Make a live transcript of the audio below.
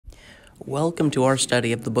Welcome to our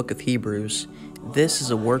study of the book of Hebrews. This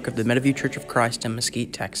is a work of the Meadowview Church of Christ in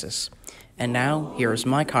Mesquite, Texas. And now, here is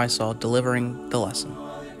Mike Highsaw delivering the lesson.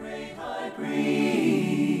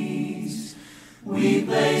 We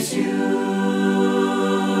place you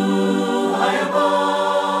high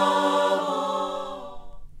above.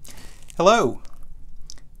 Hello.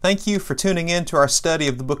 Thank you for tuning in to our study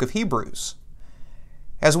of the book of Hebrews.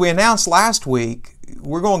 As we announced last week,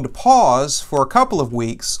 we're going to pause for a couple of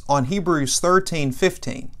weeks on Hebrews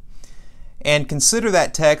 13:15 and consider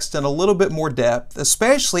that text in a little bit more depth,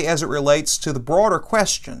 especially as it relates to the broader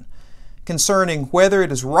question concerning whether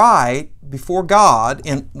it is right before God,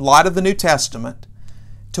 in light of the New Testament,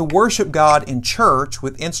 to worship God in church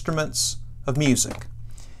with instruments of music.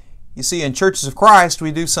 You see, in Churches of Christ,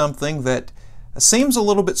 we do something that seems a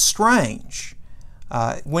little bit strange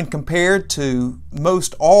when compared to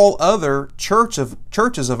most all other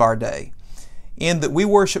churches of our day, in that we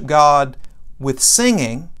worship God with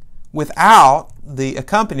singing without the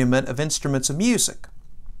accompaniment of instruments of music.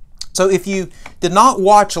 So if you did not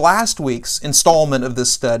watch last week's installment of this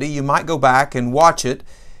study, you might go back and watch it.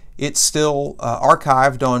 It's still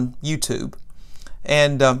archived on YouTube.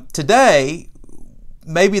 And today,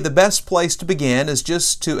 maybe the best place to begin is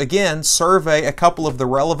just to, again, survey a couple of the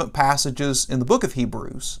relevant passages in the book of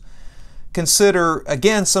Hebrews. Consider,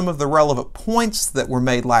 again, some of the relevant points that were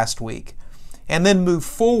made last week, and then move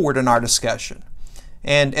forward in our discussion.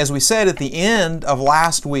 And as we said at the end of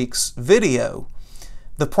last week's video,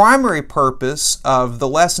 the primary purpose of the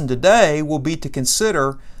lesson today will be to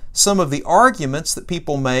consider some of the arguments that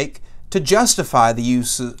people make to justify the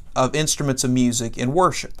use of instruments of music in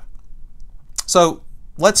worship. So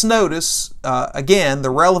let's notice, again, the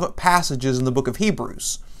relevant passages in the book of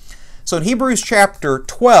Hebrews. So in Hebrews chapter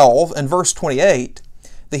 12 and verse 28,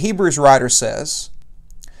 the Hebrews writer says,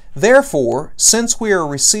 "Therefore, since we are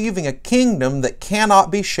receiving a kingdom that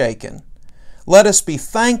cannot be shaken, let us be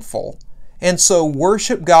thankful and so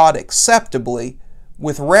worship God acceptably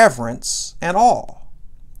with reverence and awe."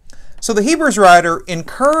 So the Hebrews writer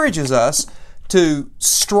encourages us to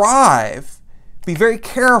strive, be very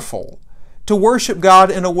careful, to worship God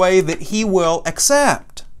in a way that He will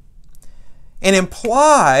accept. And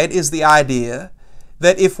implied is the idea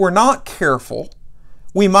that if we're not careful,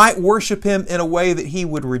 we might worship Him in a way that He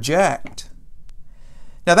would reject.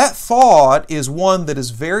 Now that thought is one that is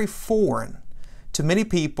very foreign to many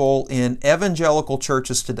people in evangelical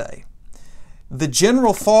churches today. The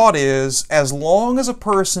general thought is, as long as a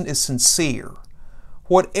person is sincere,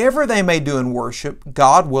 whatever they may do in worship,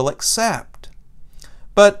 God will accept.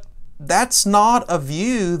 But that's not a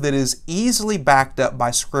view that is easily backed up by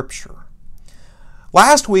Scripture.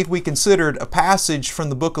 Last week we considered a passage from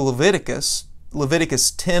the book of Leviticus, Leviticus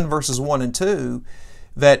 10 verses 1 and 2,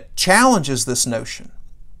 that challenges this notion.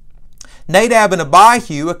 Nadab and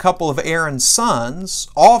Abihu, a couple of Aaron's sons,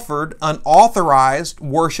 offered unauthorized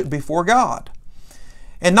worship before God.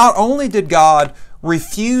 And not only did God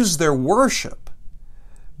refuse their worship,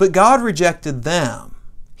 but God rejected them.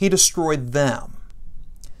 He destroyed them.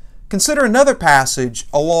 Consider another passage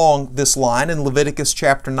along this line in Leviticus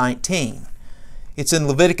chapter 19. It's in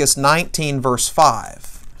Leviticus 19 verse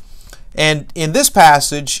 5. And in this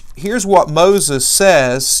passage, here's what Moses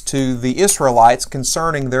says to the Israelites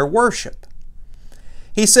concerning their worship.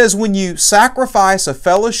 He says, "When you sacrifice a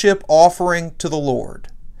fellowship offering to the Lord,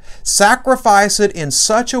 sacrifice it in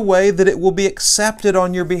such a way that it will be accepted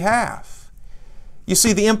on your behalf." You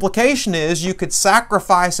see, the implication is you could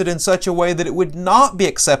sacrifice it in such a way that it would not be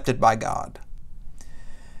accepted by God.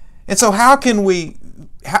 And so how can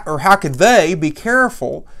they be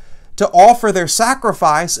careful to offer their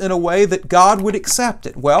sacrifice in a way that God would accept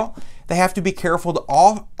it? Well, they have to be careful to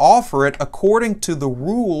offer it according to the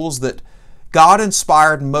rules that God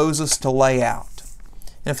inspired Moses to lay out.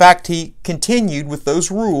 In fact, he continued with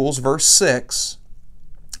those rules, verse 6,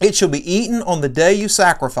 "It shall be eaten on the day you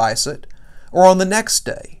sacrifice it, or on the next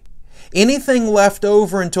day. Anything left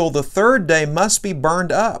over until the third day must be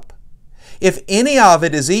burned up. If any of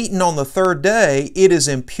it is eaten on the third day, it is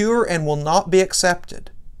impure and will not be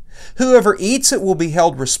accepted. Whoever eats it will be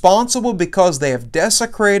held responsible because they have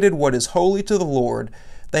desecrated what is holy to the Lord.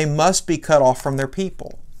 They must be cut off from their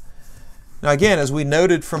people." Now again, as we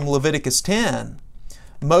noted from Leviticus 10,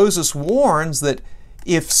 Moses warns that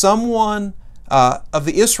if someone of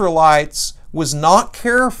the Israelites was not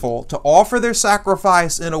careful to offer their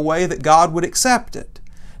sacrifice in a way that God would accept it,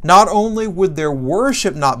 not only would their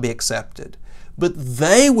worship not be accepted, but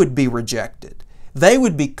they would be rejected. They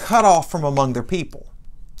would be cut off from among their people.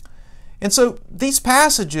 And so these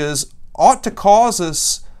passages ought to cause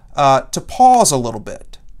us to pause a little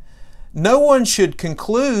bit. no one should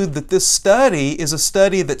conclude that this study is a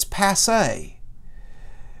study that's passé.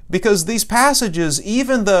 Because these passages,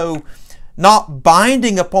 even though not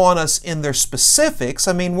binding upon us in their specifics,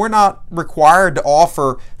 I mean, we're not required to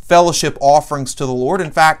offer fellowship offerings to the Lord.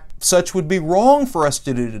 In fact, such would be wrong for us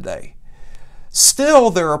to do today.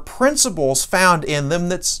 Still, there are principles found in them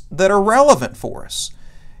that are relevant for us.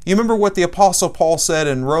 You remember what the Apostle Paul said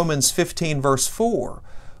in Romans 15, verse 4.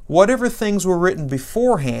 Whatever things were written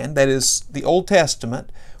beforehand, that is, the Old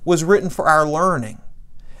Testament, was written for our learning,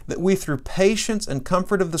 that we through patience and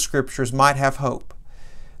comfort of the Scriptures might have hope.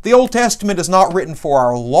 The Old Testament is not written for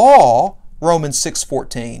our law, Romans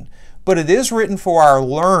 6:14, but it is written for our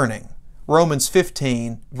learning, Romans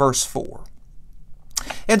 15, verse 4.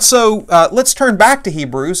 And so let's turn back to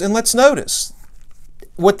Hebrews and let's notice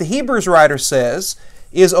what the Hebrews writer says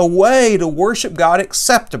is a way to worship God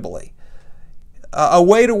acceptably, a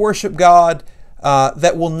way to worship God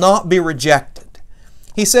that will not be rejected.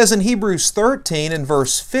 He says in Hebrews 13 and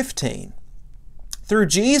verse 15, "Through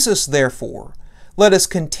Jesus, therefore, let us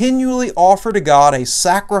continually offer to God a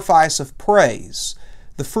sacrifice of praise,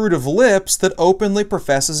 the fruit of lips that openly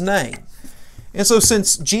profess His name." And so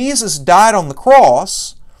since Jesus died on the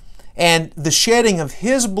cross and the shedding of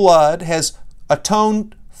His blood has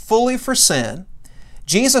atoned fully for sin,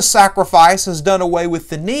 Jesus' sacrifice has done away with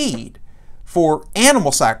the need for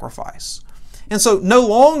animal sacrifice. And so no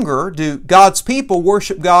longer do God's people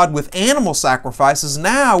worship God with animal sacrifices.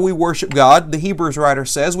 Now we worship God, the Hebrews writer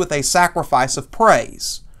says, with a sacrifice of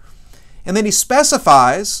praise. And then he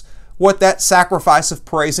specifies what that sacrifice of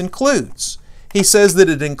praise includes. He says that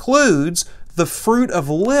it includes the fruit of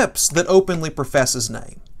lips that openly profess His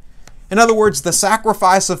name. In other words, the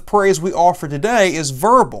sacrifice of praise we offer today is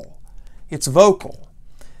verbal. It's vocal.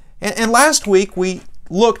 And last week we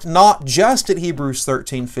looked not just at Hebrews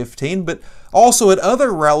 13:15, but also at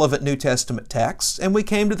other relevant New Testament texts, and we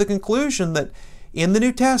came to the conclusion that in the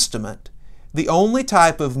New Testament, the only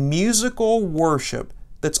type of musical worship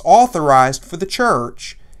that's authorized for the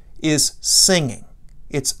church is singing.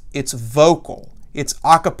 It's vocal. It's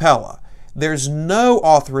acapella. There's no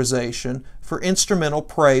authorization for instrumental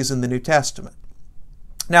praise in the New Testament.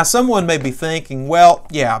 Now, someone may be thinking, well,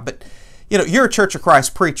 yeah, but you're a Church of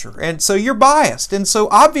Christ preacher, and so you're biased, and so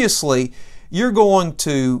obviously you're going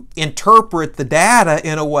to interpret the data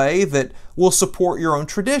in a way that will support your own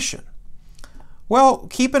tradition. Well,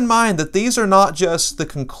 keep in mind that these are not just the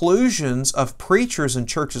conclusions of preachers and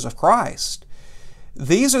churches of Christ.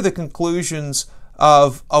 These are the conclusions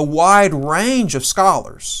of a wide range of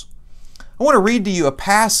scholars. I want to read to you a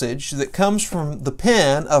passage that comes from the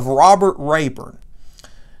pen of Robert Rayburn.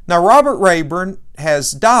 Now, Robert Rayburn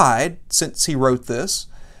has died since he wrote this,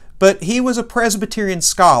 but he was a Presbyterian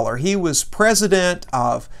scholar. He was president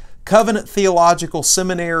of Covenant Theological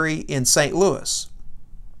Seminary in St. Louis.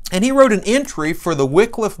 And he wrote an entry for the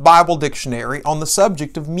Wycliffe Bible Dictionary on the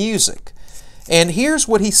subject of music. And here's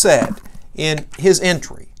what he said in his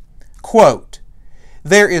entry. Quote,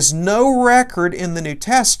 "There is no record in the New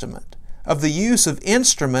Testament of the use of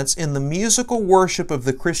instruments in the musical worship of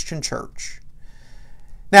the Christian church."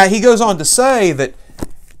 Now, he goes on to say that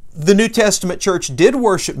the New Testament church did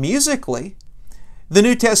worship musically. The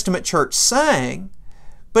New Testament church sang,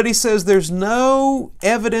 but he says there's no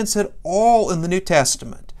evidence at all in the New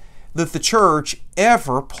Testament that the church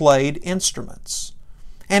ever played instruments.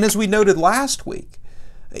 And as we noted last week,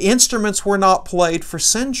 instruments were not played for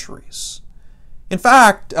centuries. In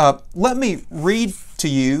fact, let me read to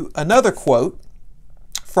you another quote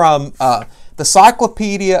from the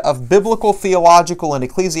Cyclopedia of Biblical, Theological, and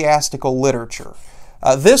Ecclesiastical Literature.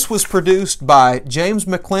 This was produced by John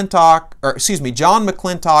McClintock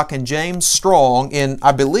and James Strong in,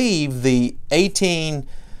 I believe, the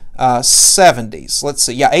 1870s. Let's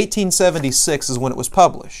see, 1876 is when it was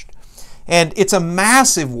published. And it's a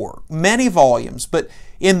massive work, many volumes, but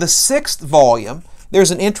in the 6th volume,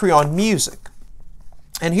 there's an entry on music.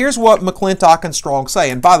 And here's what McClintock and Strong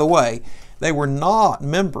say, and by the way, they were not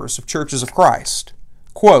members of Churches of Christ.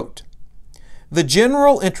 Quote, "The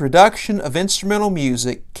general introduction of instrumental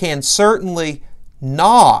music can certainly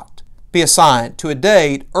not be assigned to a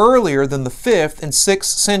date earlier than the 5th and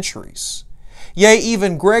 6th centuries. Yea,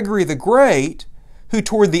 even Gregory the Great, who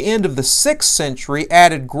toward the end of the 6th century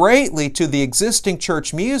added greatly to the existing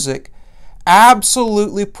church music,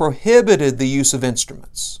 absolutely prohibited the use of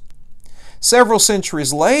instruments. Several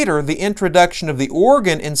centuries later, the introduction of the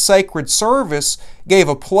organ in sacred service gave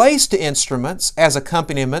a place to instruments as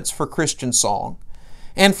accompaniments for Christian song,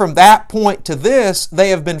 and from that point to this, they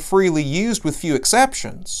have been freely used with few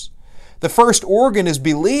exceptions. The first organ is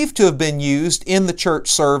believed to have been used in the church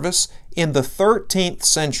service in the 13th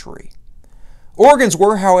century. Organs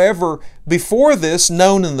were, however, before this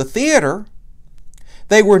known in the theater.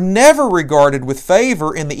 They were never regarded with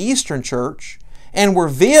favor in the Eastern Church and were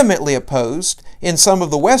vehemently opposed in some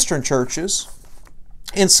of the Western churches.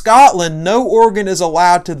 In Scotland, no organ is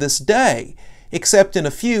allowed to this day, except in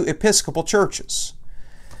a few Episcopal churches.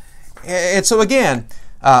 And so again,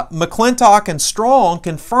 McClintock and Strong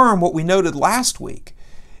confirm what we noted last week,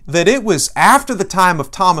 that it was after the time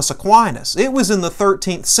of Thomas Aquinas. It was in the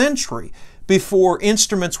 13th century before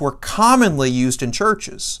instruments were commonly used in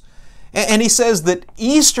churches. And he says that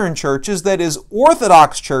Eastern churches, that is,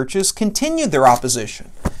 Orthodox churches, continued their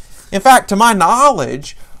opposition. In fact, to my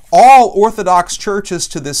knowledge, all Orthodox churches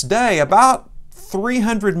to this day, about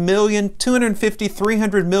 300 million, 250,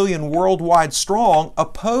 300 million worldwide strong,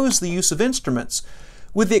 oppose the use of instruments,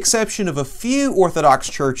 with the exception of a few Orthodox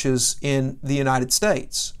churches in the United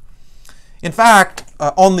States. In fact,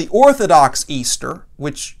 on the Orthodox Easter,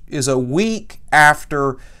 which is a week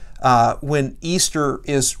after when Easter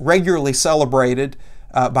is regularly celebrated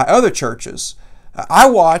by other churches, I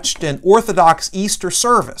watched an Orthodox Easter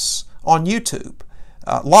service on YouTube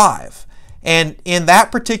live. And in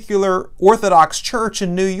that particular Orthodox church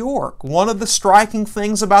in New York, one of the striking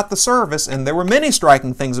things about the service, and there were many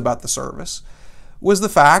striking things about the service, was the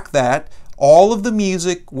fact that all of the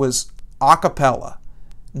music was a cappella.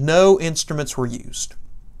 No instruments were used.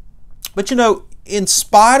 But you know, in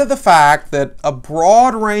spite of the fact that a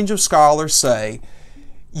broad range of scholars say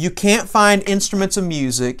you can't find instruments of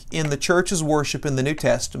music in the church's worship in the New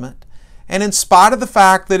Testament, and in spite of the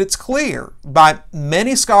fact that it's clear by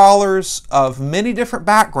many scholars of many different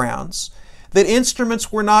backgrounds that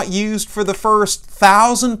instruments were not used for the first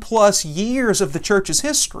 1,000+ years of the church's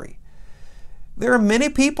history, there are many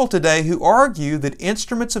people today who argue that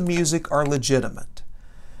instruments of music are legitimate.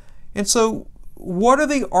 And so, what are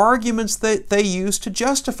the arguments that they use to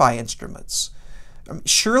justify instruments?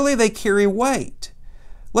 Surely they carry weight.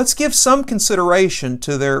 Let's give some consideration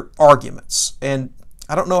to their arguments. And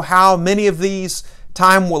I don't know how many of these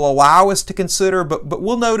time will allow us to consider, but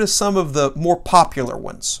we'll notice some of the more popular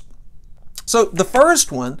ones. So the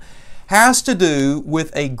first one has to do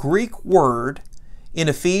with a Greek word in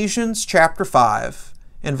Ephesians chapter 5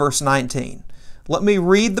 and verse 19. Let me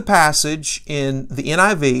read the passage in the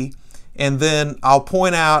NIV, and then I'll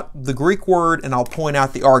point out the Greek word and I'll point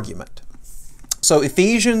out the argument. So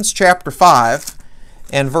Ephesians chapter 5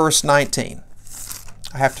 and verse 19.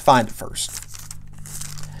 I have to find it first.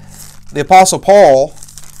 The Apostle Paul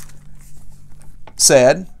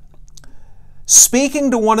said,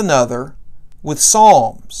 "Speaking to one another with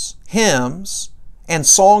psalms, hymns, and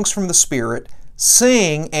songs from the Spirit,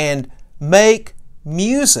 sing and make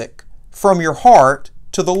music from your heart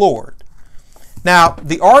to the Lord." Now,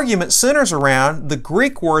 the argument centers around the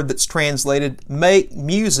Greek word that's translated make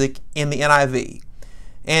music in the NIV.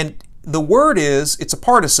 And the word it's a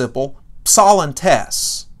participle,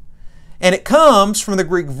 psalentes. And it comes from the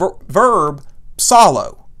Greek verb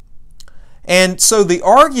psallo. And so the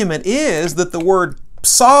argument is that the word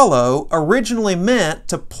psallo originally meant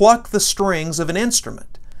to pluck the strings of an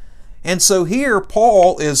instrument. And so here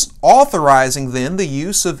Paul is authorizing then the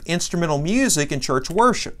use of instrumental music in church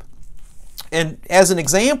worship. And as an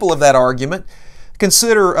example of that argument,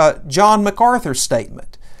 consider John MacArthur's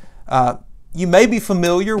statement. You may be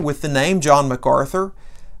familiar with the name John MacArthur.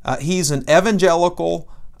 He's an evangelical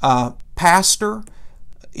pastor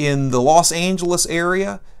in the Los Angeles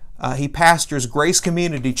area. He pastors Grace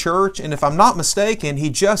Community Church, and if I'm not mistaken, he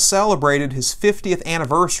just celebrated his 50th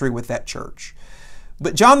anniversary with that church.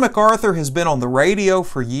 But John MacArthur has been on the radio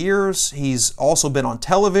for years. He's also been on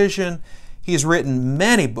television. He's written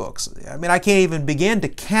many books. I mean, I can't even begin to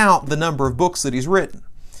count the number of books that he's written.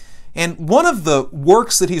 And one of the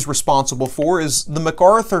works that he's responsible for is the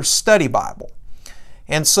MacArthur Study Bible.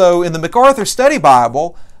 And so in the MacArthur Study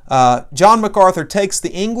Bible, John MacArthur takes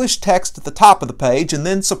the English text at the top of the page and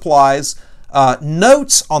then supplies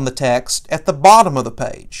notes on the text at the bottom of the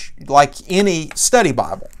page, like any study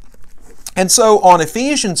Bible. And so on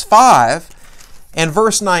Ephesians 5 and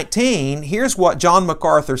verse 19, here's what John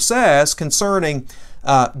MacArthur says concerning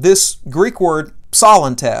this Greek word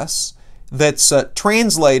psalentes that's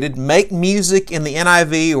translated make music in the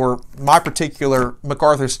NIV, or my particular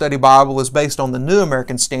MacArthur Study Bible is based on the New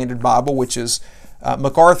American Standard Bible, which is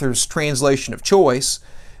MacArthur's translation of choice.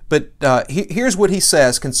 But here's what he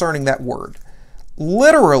says concerning that word.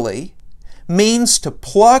 Literally means to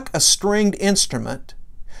pluck a stringed instrument,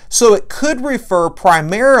 so it could refer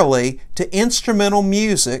primarily to instrumental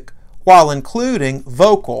music while including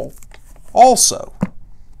vocal also.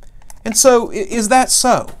 And so, is that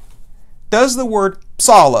so? Does the word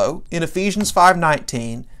psallo in Ephesians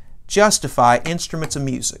 5:19 justify instruments of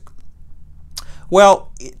music?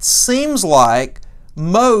 Well, it seems like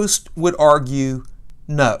most would argue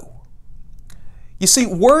no. You see,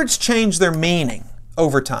 words change their meaning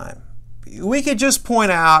over time. We could just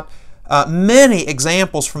point out many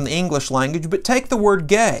examples from the English language, but take the word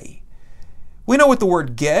gay. We know what the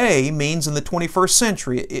word gay means in the 21st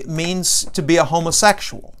century. It means to be a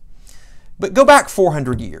homosexual. But go back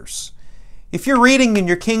 400 years. If you're reading in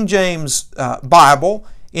your King James Bible,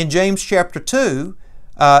 in James chapter 2,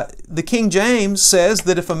 the King James says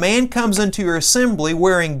that if a man comes into your assembly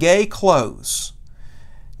wearing gay clothes.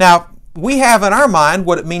 Now, we have in our mind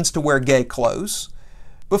what it means to wear gay clothes,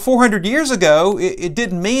 but 400 years ago, it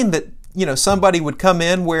didn't mean that somebody would come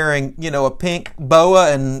in wearing a pink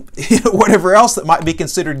boa and whatever else that might be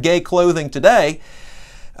considered gay clothing today.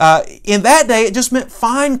 In that day, it just meant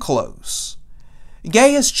fine clothes.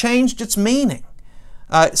 Gay has changed its meaning.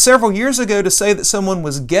 Several years ago, to say that someone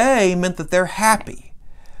was gay meant that they're happy.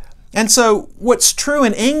 And so what's true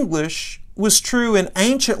in English was true in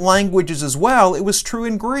ancient languages as well. It was true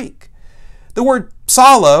in Greek. The word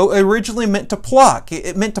psallo originally meant to pluck.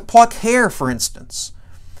 It meant to pluck hair, for instance.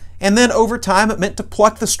 And then over time it meant to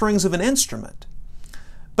pluck the strings of an instrument.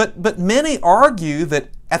 But many argue that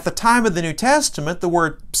at the time of the New Testament, the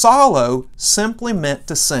word psallo simply meant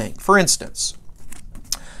to sing. For instance,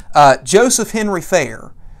 Joseph Henry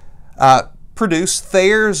Thayer produced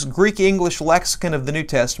Thayer's Greek-English lexicon of the New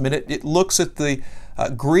Testament. It looks at the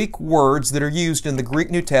Greek words that are used in the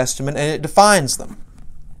Greek New Testament and it defines them.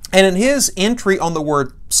 And in his entry on the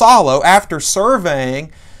word psallo, after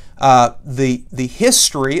surveying the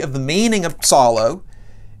history of the meaning of psallo,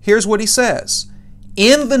 here's what he says.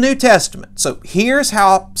 In the New Testament, so here's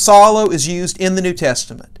how psallo is used in the New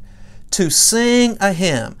Testament: to sing a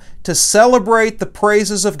hymn, to celebrate the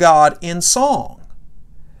praises of God in song.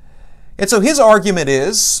 And so his argument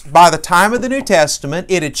is, by the time of the New Testament,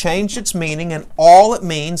 it had changed its meaning and all it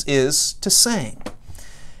means is to sing.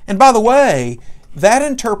 And by the way, that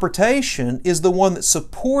interpretation is the one that's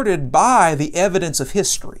supported by the evidence of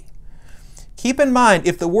history. Keep in mind,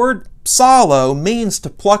 if the word psallo means to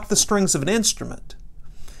pluck the strings of an instrument,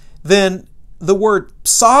 then the word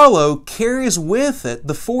psallo carries with it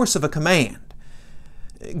the force of a command.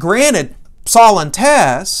 Granted,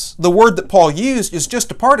 psallantes, the word that Paul used, is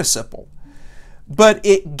just a participle, but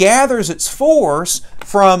it gathers its force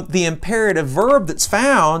from the imperative verb that's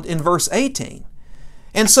found in verse 18.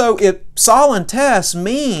 And so if psallantes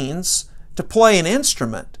means to play an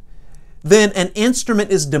instrument, then an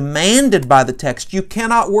instrument is demanded by the text. You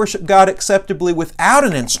cannot worship God acceptably without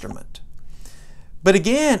an instrument. But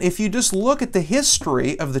again, if you just look at the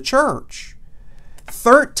history of the church,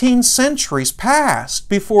 13 centuries passed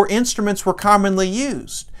before instruments were commonly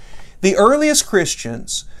used. The earliest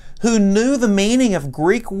Christians, who knew the meaning of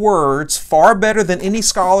Greek words far better than any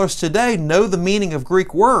scholars today know the meaning of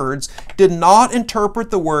Greek words, did not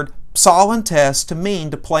interpret the word psallantes to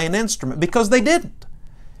mean to play an instrument, because they didn't.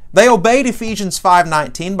 They obeyed Ephesians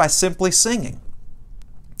 5:19 by simply singing.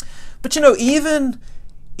 But even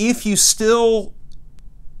if you still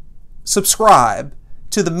subscribe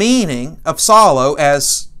to the meaning of psallo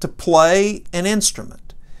as to play an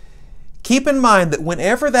instrument, keep in mind that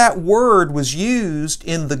whenever that word was used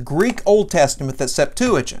in the Greek Old Testament, the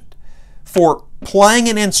Septuagint, for playing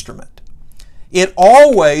an instrument, it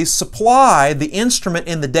always supplied the instrument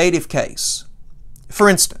in the dative case. For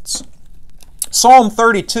instance, Psalm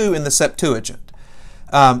 32 in the Septuagint.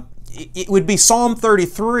 It would be Psalm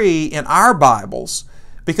 33 in our Bibles,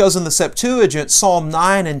 because in the Septuagint, Psalm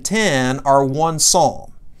 9 and 10 are one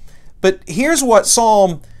psalm. But here's what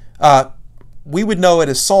we would know it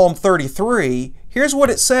as Psalm 33. Here's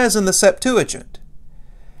what it says in the Septuagint.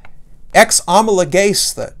 Ex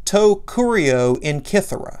omologeistha to curio in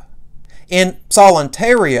Kythera, in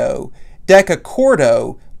psalanterio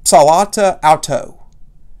decacordo psalata auto.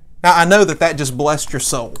 Now I know that just blessed your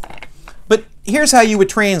soul. But here's how you would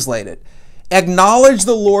translate it. Acknowledge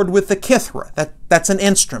the Lord with the kithra. That's an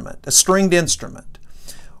instrument, a stringed instrument.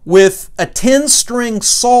 With a 10-string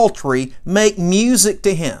psaltery, make music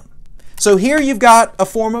to Him. So here you've got a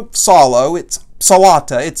form of psallo. It's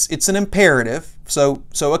psalata. It's an imperative, so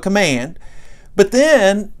a command. But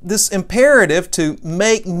then this imperative to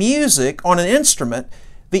make music on an instrument,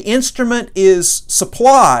 the instrument is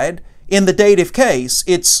supplied in the dative case.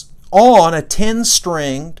 It's on a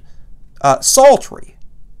 10-stringed psaltery.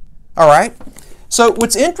 All right? So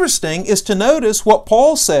what's interesting is to notice what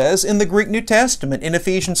Paul says in the Greek New Testament in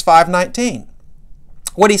Ephesians 5:19.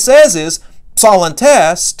 What he says is,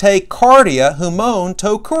 psallantes te cardia humon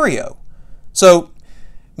to curio. So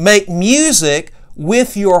make music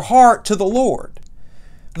with your heart to the Lord.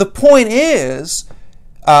 The point is,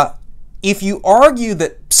 if you argue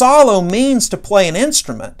that psallo means to play an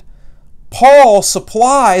instrument, Paul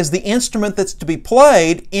supplies the instrument that's to be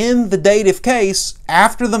played in the dative case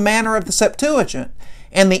after the manner of the Septuagint.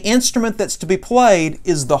 And the instrument that's to be played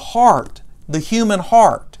is the heart, the human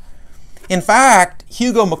heart. In fact,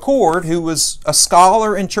 Hugo McCord, who was a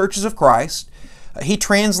scholar in Churches of Christ, he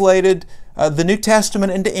translated the New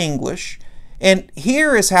Testament into English, and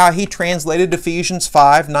here is how he translated Ephesians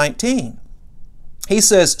 5:19. He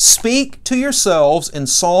says, "Speak to yourselves in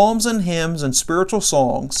psalms and hymns and spiritual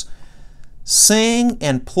songs, sing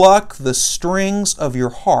and pluck the strings of your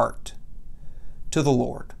heart to the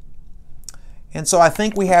Lord." And so I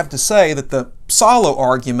think we have to say that the psallo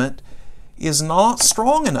argument is not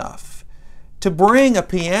strong enough to bring a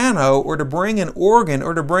piano or to bring an organ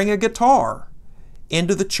or to bring a guitar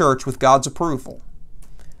into the church with God's approval.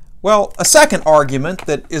 Well, a second argument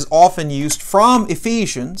that is often used from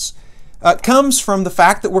Ephesians comes from the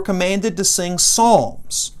fact that we're commanded to sing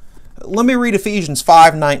psalms. Let me read Ephesians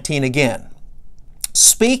 5:19 again.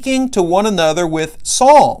 "Speaking to one another with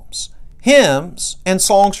psalms, hymns, and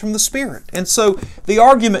songs from the Spirit." And so the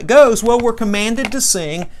argument goes, well, we're commanded to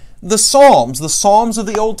sing the Psalms of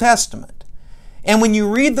the Old Testament. And when you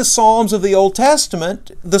read the Psalms of the Old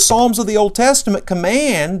Testament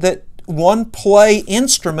command that one play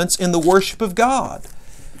instruments in the worship of God.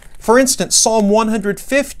 For instance, Psalm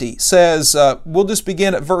 150 says, we'll just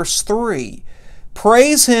begin at verse 3,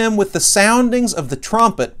 "Praise Him with the soundings of the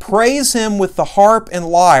trumpet, praise Him with the harp and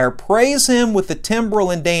lyre, praise Him with the timbrel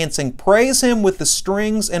and dancing, praise Him with the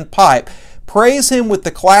strings and pipe, praise Him with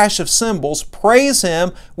the clash of cymbals, praise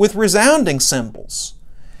Him with resounding cymbals."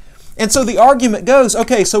 And so the argument goes,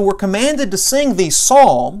 okay, so we're commanded to sing these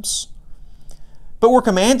psalms, but we're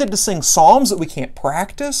commanded to sing psalms that we can't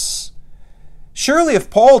practice? Surely if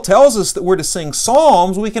Paul tells us that we're to sing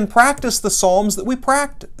psalms, we can practice the psalms that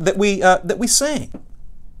we sing.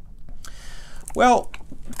 Well,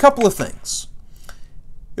 a couple of things.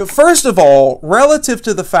 First of all, relative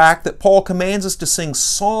to the fact that Paul commands us to sing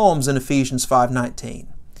psalms in Ephesians 5:19,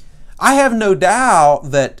 I have no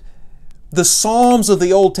doubt that the Psalms of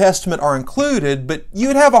the Old Testament are included, but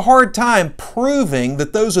you'd have a hard time proving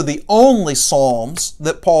that those are the only Psalms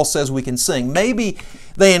that Paul says we can sing. Maybe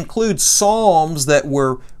they include Psalms that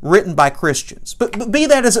were written by Christians. But be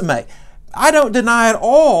that as it may, I don't deny at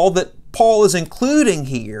all that Paul is including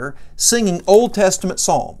here singing Old Testament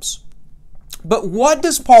Psalms. But what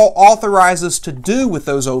does Paul authorize us to do with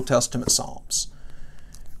those Old Testament Psalms?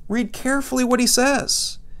 Read carefully what he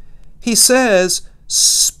says. He says,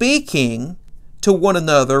 "Speaking to one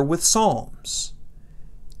another with psalms."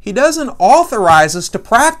 He doesn't authorize us to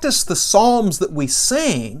practice the psalms that we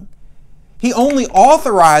sing. He only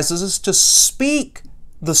authorizes us to speak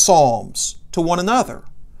the psalms to one another.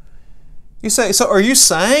 You say, so are you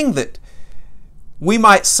saying that we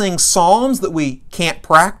might sing psalms that we can't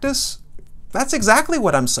practice? That's exactly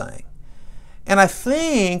what I'm saying. And I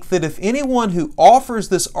think that if anyone who offers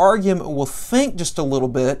this argument will think just a little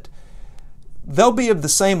bit, they'll be of the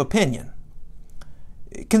same opinion.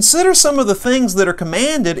 Consider some of the things that are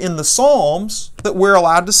commanded in the Psalms that we're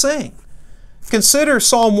allowed to sing. Consider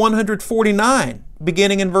Psalm 149,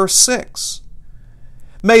 beginning in verse 6.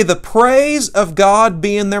 "May the praise of God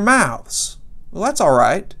be in their mouths." Well, that's all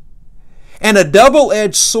right. "And a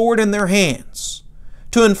double-edged sword in their hands,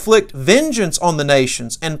 to inflict vengeance on the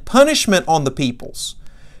nations and punishment on the peoples,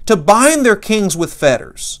 to bind their kings with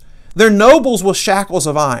fetters, their nobles with shackles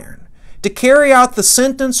of iron, to carry out the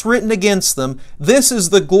sentence written against them. This is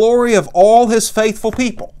the glory of all His faithful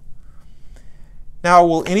people." Now,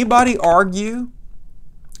 will anybody argue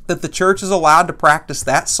that the church is allowed to practice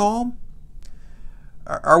that psalm?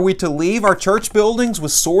 Are we to leave our church buildings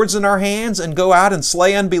with swords in our hands and go out and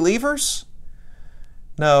slay unbelievers?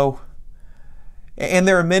 No. And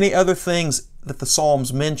there are many other things that the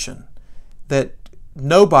Psalms mention that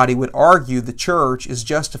nobody would argue the church is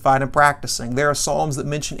justified in practicing. There are Psalms that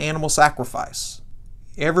mention animal sacrifice.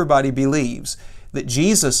 Everybody believes that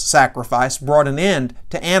Jesus' sacrifice brought an end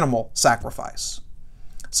to animal sacrifice.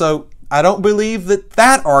 So I don't believe that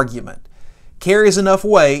that argument carries enough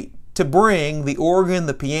weight to bring the organ,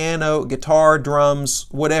 the piano, guitar, drums,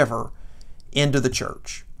 whatever, into the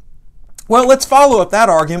church. Well, let's follow up that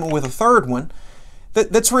argument with a third one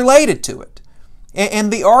that's related to it.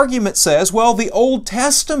 And the argument says, well, the Old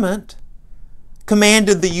Testament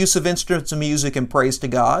commanded the use of instruments of music and praise to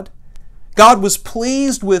God. God was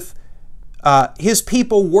pleased with His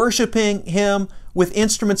people worshiping Him with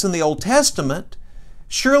instruments in the Old Testament.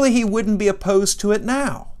 Surely He wouldn't be opposed to it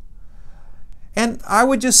now. And I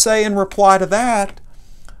would just say in reply to that,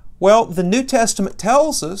 Well, the New Testament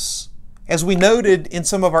tells us, as we noted in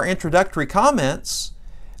some of our introductory comments,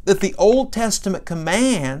 that the Old Testament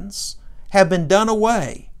commands have been done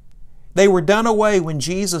away. They were done away when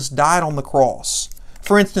Jesus died on the cross.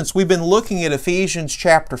 For instance, we've been looking at Ephesians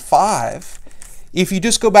chapter 5. If you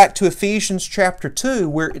just go back to Ephesians chapter 2,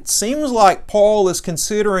 where it seems like Paul is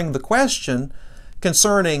considering the question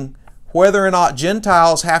concerning whether or not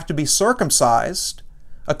Gentiles have to be circumcised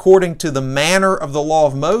according to the manner of the law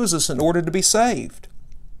of Moses in order to be saved.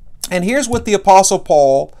 And here's what the Apostle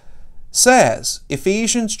Paul says,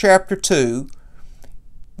 Ephesians chapter 2,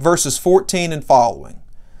 verses 14 and following.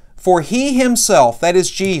 For He Himself, that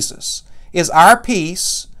is Jesus, is our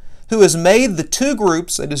peace, who has made the two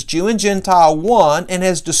groups, that is Jew and Gentile, one, and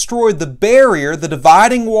has destroyed the barrier, the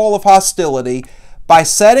dividing wall of hostility, by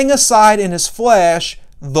setting aside in His flesh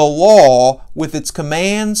the law with its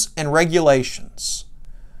commands and regulations.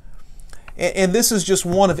 And this is just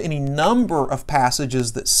one of any number of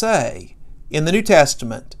passages that say in the New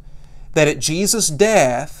Testament that at Jesus'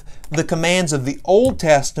 death, the commands of the Old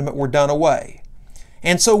Testament were done away.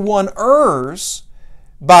 And so one errs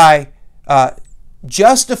by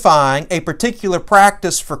justifying a particular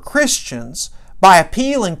practice for Christians by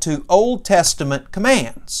appealing to Old Testament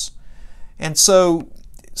commands. And so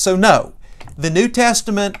no, the New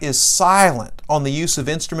Testament is silent on the use of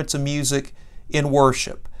instruments of music in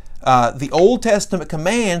worship. The Old Testament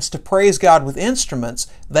commands to praise God with instruments,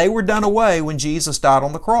 they were done away when Jesus died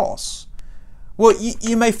on the cross. Well,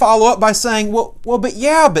 you may follow up by saying, but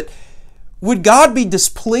would God be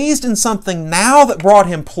displeased in something now that brought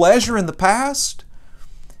Him pleasure in the past?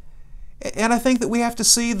 And I think that we have to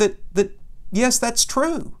see that yes, that's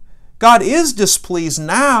true. God is displeased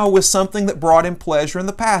now with something that brought Him pleasure in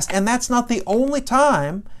the past. And that's not the only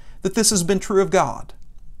time that this has been true of God.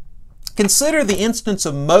 Consider the instance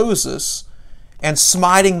of Moses and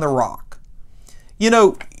smiting the rock. You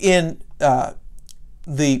know, in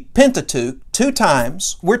the Pentateuch, 2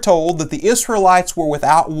 times we're told that the Israelites were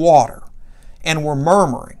without water and were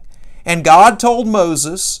murmuring. And God told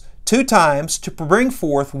Moses 2 times to bring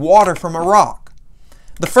forth water from a rock.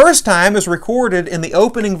 The first time is recorded in the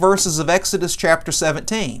opening verses of Exodus chapter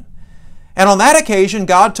 17. And on that occasion,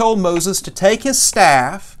 God told Moses to take his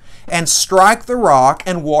staff and strike the rock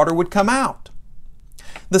and water would come out.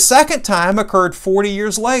 The second time occurred 40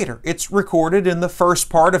 years later. It's recorded in the first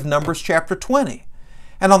part of Numbers chapter 20.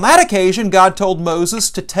 And on that occasion, God told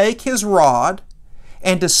Moses to take his rod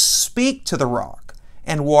and to speak to the rock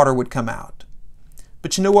and water would come out.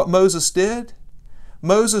 But you know what Moses did?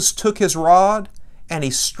 Moses took his rod and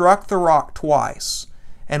he struck the rock twice.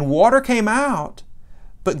 And water came out,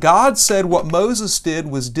 but God said what Moses did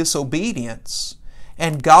was disobedience.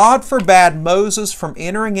 And God forbade Moses from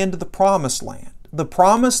entering into the promised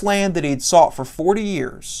land that he'd sought for 40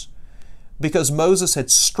 years, because Moses had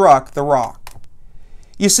struck the rock.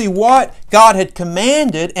 You see, what God had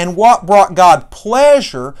commanded and what brought God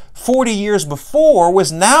pleasure 40 years before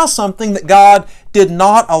was now something that God did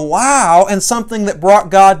not allow and something that brought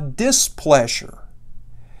God displeasure.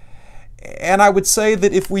 And I would say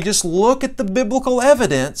that if we just look at the biblical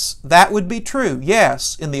evidence, that would be true.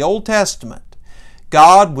 Yes, in the Old Testament,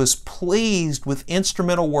 God was pleased with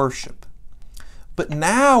instrumental worship. But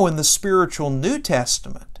now in the spiritual New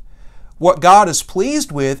Testament, what God is pleased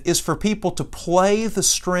with is for people to play the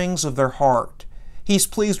strings of their heart. He's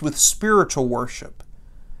pleased with spiritual worship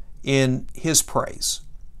in His praise.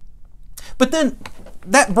 But then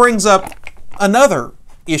that brings up another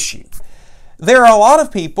issue. There are a lot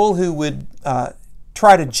of people who would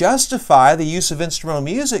try to justify the use of instrumental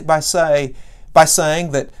music by saying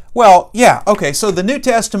that, well, yeah, okay, so the New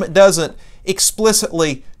Testament doesn't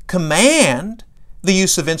explicitly command the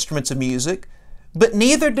use of instruments of music, but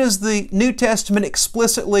neither does the New Testament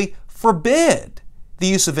explicitly forbid the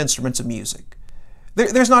use of instruments of music.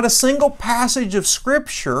 There's not a single passage of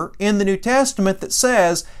Scripture in the New Testament that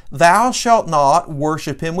says, "Thou shalt not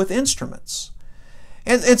worship Him with instruments."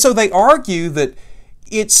 And so they argue that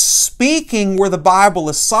it's speaking where the Bible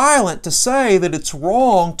is silent to say that it's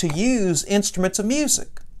wrong to use instruments of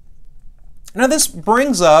music. Now this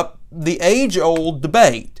brings up the age-old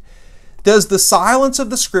debate. Does the silence of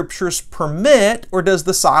the Scriptures permit or does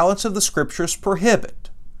the silence of the Scriptures prohibit?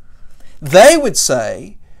 They would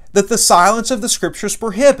say that the silence of the Scriptures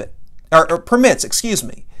permits.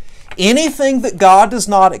 Anything that God does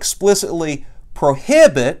not explicitly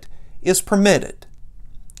prohibit is permitted.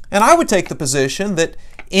 And I would take the position that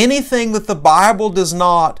anything that the Bible does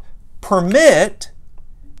not permit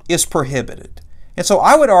is prohibited. And so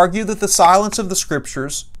I would argue that the silence of the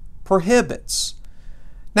Scriptures prohibits.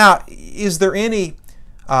 Now, is there any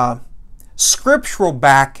scriptural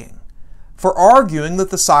backing for arguing that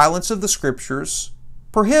the silence of the Scriptures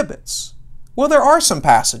prohibits? Well, there are some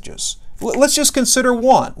passages. Let's just consider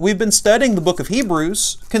one. We've been studying the book of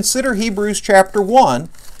Hebrews. Consider Hebrews chapter 1,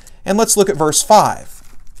 and let's look at verse 5.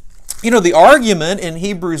 You know, the argument in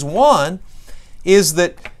Hebrews 1 is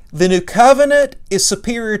that the new covenant is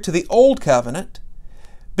superior to the old covenant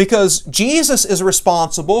because Jesus is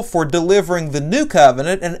responsible for delivering the new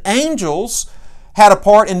covenant, and angels had a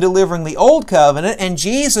part in delivering the old covenant, and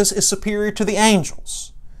Jesus is superior to the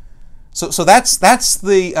angels. So that's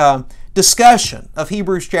the discussion of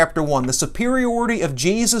Hebrews chapter 1, the superiority of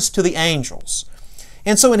Jesus to the angels.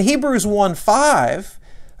 And so in Hebrews 1:5,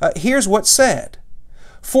 here's what's said.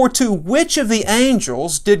 For to which of the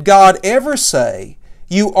angels did God ever say,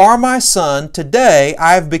 "You are my son, today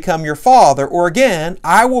I have become your father," or again,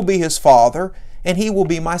 "I will be his father, and he will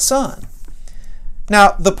be my son"?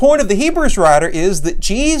 Now, the point of the Hebrews writer is that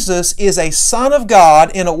Jesus is a son of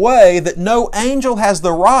God in a way that no angel has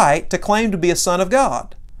the right to claim to be a son of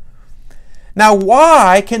God. Now,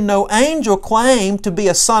 why can no angel claim to be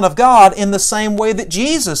a son of God in the same way that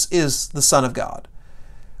Jesus is the Son of God?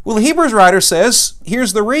 Well, the Hebrews writer says,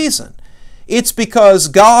 here's the reason. It's because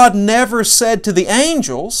God never said to the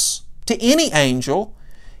angels, to any angel,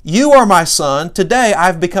 "You are my son, today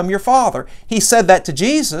I've become your father." He said that to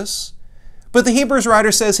Jesus, but the Hebrews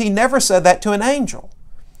writer says he never said that to an angel.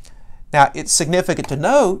 Now, it's significant to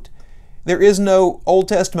note, there is no Old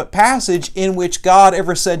Testament passage in which God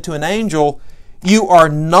ever said to an angel, "You are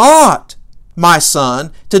not my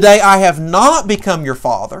son, today I have not become your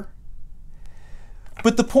father."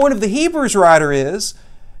 But the point of the Hebrews writer is,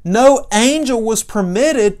 no angel was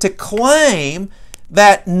permitted to claim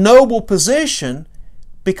that noble position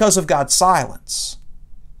because of God's silence.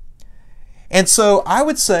 And so I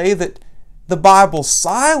would say that the Bible's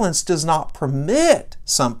silence does not permit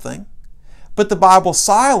something, but the Bible's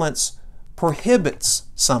silence prohibits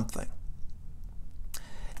something.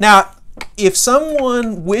 Now, if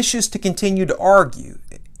someone wishes to continue to argue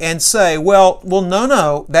and say, well,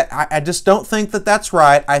 no, I just don't think that that's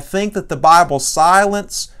right. I think that the Bible's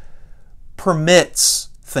silence permits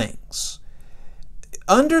things.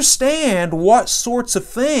 Understand what sorts of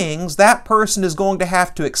things that person is going to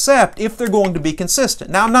have to accept if they're going to be consistent.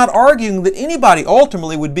 Now, I'm not arguing that anybody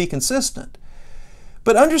ultimately would be consistent,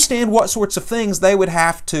 but understand what sorts of things they would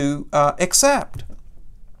have to accept.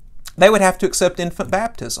 They would have to accept infant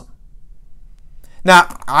baptism.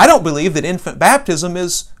 Now, I don't believe that infant baptism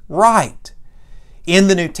is right. In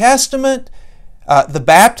the New Testament, the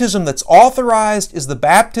baptism that's authorized is the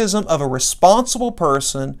baptism of a responsible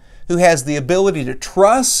person who has the ability to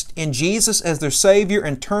trust in Jesus as their Savior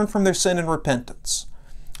and turn from their sin in repentance.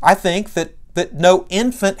 I think that no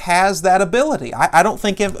infant has that ability. I don't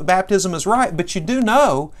think infant baptism is right, but you do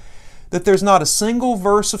know that there's not a single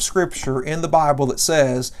verse of Scripture in the Bible that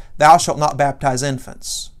says, "Thou shalt not baptize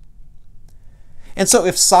infants." And so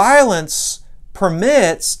if silence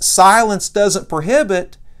permits, silence doesn't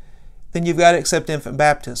prohibit, then you've got to accept infant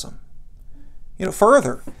baptism.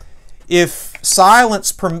 Further, if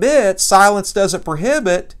silence permits, silence doesn't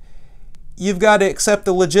prohibit, you've got to accept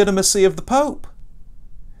the legitimacy of the Pope.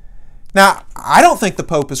 Now, I don't think the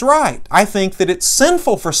Pope is right. I think that it's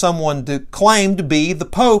sinful for someone to claim to be the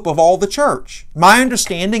Pope of all the church. My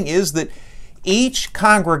understanding is that each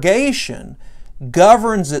congregation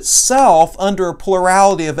governs itself under a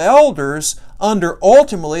plurality of elders, under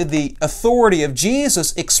ultimately the authority of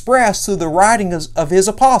Jesus expressed through the writings of His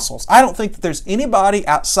apostles. I don't think that there's anybody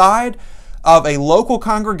outside of a local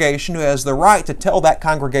congregation who has the right to tell that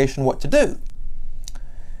congregation what to do.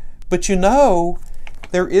 But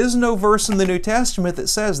there is no verse in the New Testament that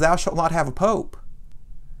says, "Thou shalt not have a pope."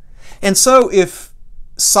 And so if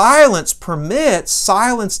silence permits,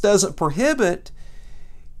 silence doesn't prohibit,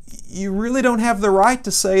 you really don't have the right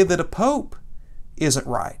to say that a pope isn't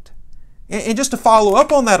right. And just to follow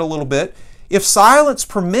up on that a little bit, if silence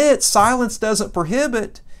permits, silence doesn't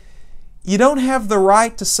prohibit, you don't have the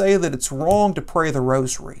right to say that it's wrong to pray the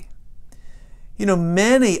rosary.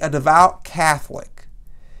 Many a devout Catholic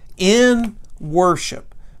in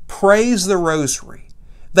worship prays the rosary.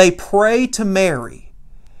 They pray to Mary.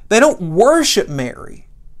 They don't worship Mary,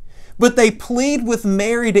 but they plead with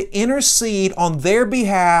Mary to intercede on their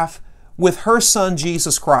behalf with her Son,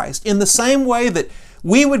 Jesus Christ. In the same way that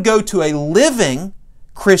we would go to a living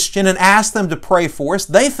Christian and ask them to pray for us,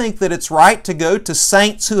 they think that it's right to go to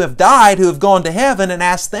saints who have died, who have gone to heaven, and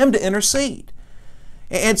ask them to intercede.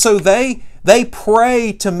 And so they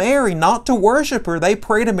pray to Mary, not to worship her. They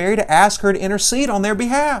pray to Mary to ask her to intercede on their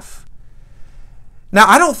behalf. Now,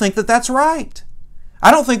 I don't think that that's right. I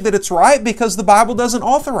don't think that it's right because the Bible doesn't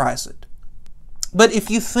authorize it. But if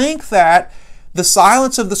you think that the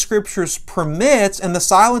silence of the Scriptures permits and the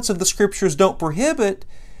silence of the Scriptures don't prohibit,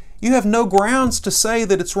 you have no grounds to say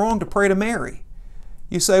that it's wrong to pray to Mary.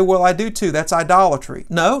 You say, well, I do too. That's idolatry.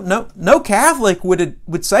 No Catholic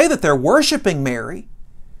would say that they're worshiping Mary.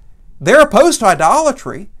 They're opposed to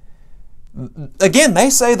idolatry. Again, they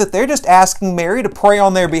say that they're just asking Mary to pray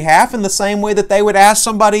on their behalf in the same way that they would ask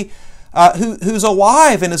somebody who's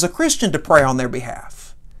alive and is a Christian to pray on their behalf.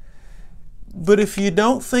 But if you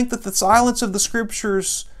don't think that the silence of the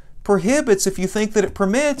Scriptures prohibits, if you think that it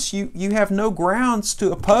permits, you have no grounds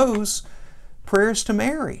to oppose prayers to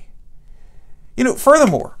Mary.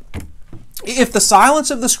 Furthermore, if the silence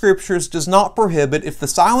of the Scriptures does not prohibit, if the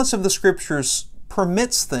silence of the Scriptures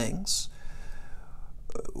permits things,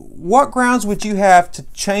 what grounds would you have to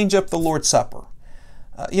change up the Lord's Supper?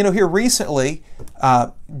 Here recently,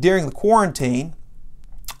 during the quarantine,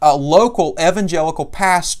 a local evangelical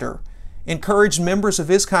pastor encouraged members of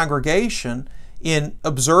his congregation in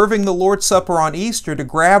observing the Lord's Supper on Easter to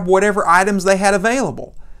grab whatever items they had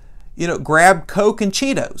available. Grab Coke and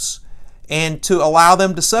Cheetos, and to allow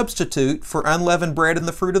them to substitute for unleavened bread and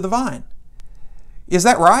the fruit of the vine. Is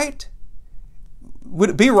that right?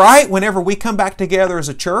 Would it be right whenever we come back together as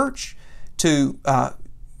a church to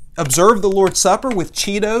observe the Lord's Supper with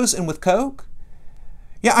Cheetos and with Coke?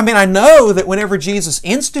 Yeah, I know that whenever Jesus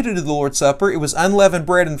instituted the Lord's Supper, it was unleavened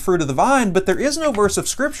bread and fruit of the vine, but there is no verse of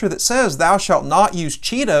Scripture that says, thou shalt not use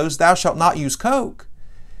Cheetos, thou shalt not use Coke.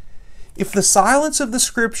 If the silence of the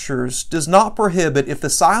Scriptures does not prohibit, if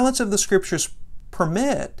the silence of the Scriptures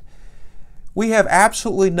permit, we have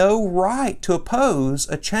absolutely no right to oppose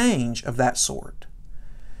a change of that sort.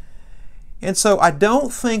 And so I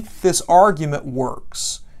don't think this argument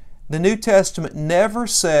works. The New Testament never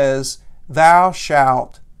says, thou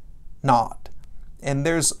shalt not. And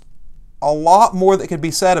there's a lot more that could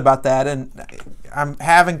be said about that, and I'm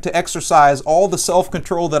having to exercise all the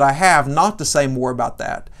self-control that I have not to say more about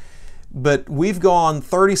that. But we've gone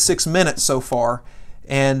 36 minutes so far,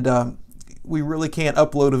 and we really can't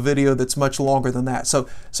upload a video that's much longer than that. So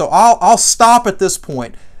I'll stop at this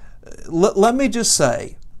point. Let me just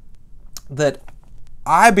say that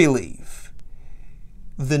I believe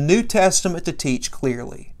the New Testament to teach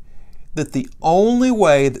clearly that the only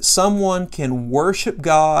way that someone can worship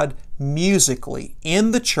God musically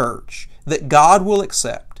in the church that God will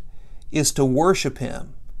accept is to worship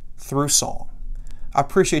Him through song. I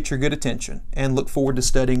appreciate your good attention and look forward to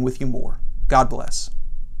studying with you more. God bless.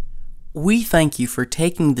 We thank you for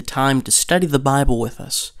taking the time to study the Bible with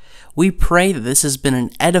us. We pray that this has been an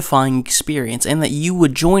edifying experience and that you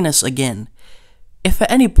would join us again. If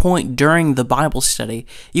at any point during the Bible study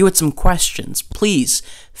you had some questions, please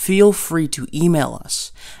feel free to email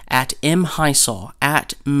us at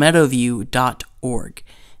mhysaw@meadowview.org.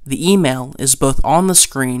 The email is both on the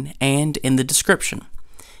screen and in the description.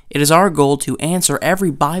 It is our goal to answer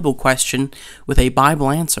every Bible question with a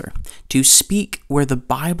Bible answer, to speak where the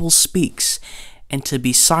Bible speaks, and to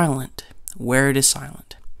be silent where it is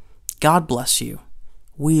silent. God bless you.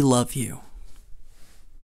 We love you.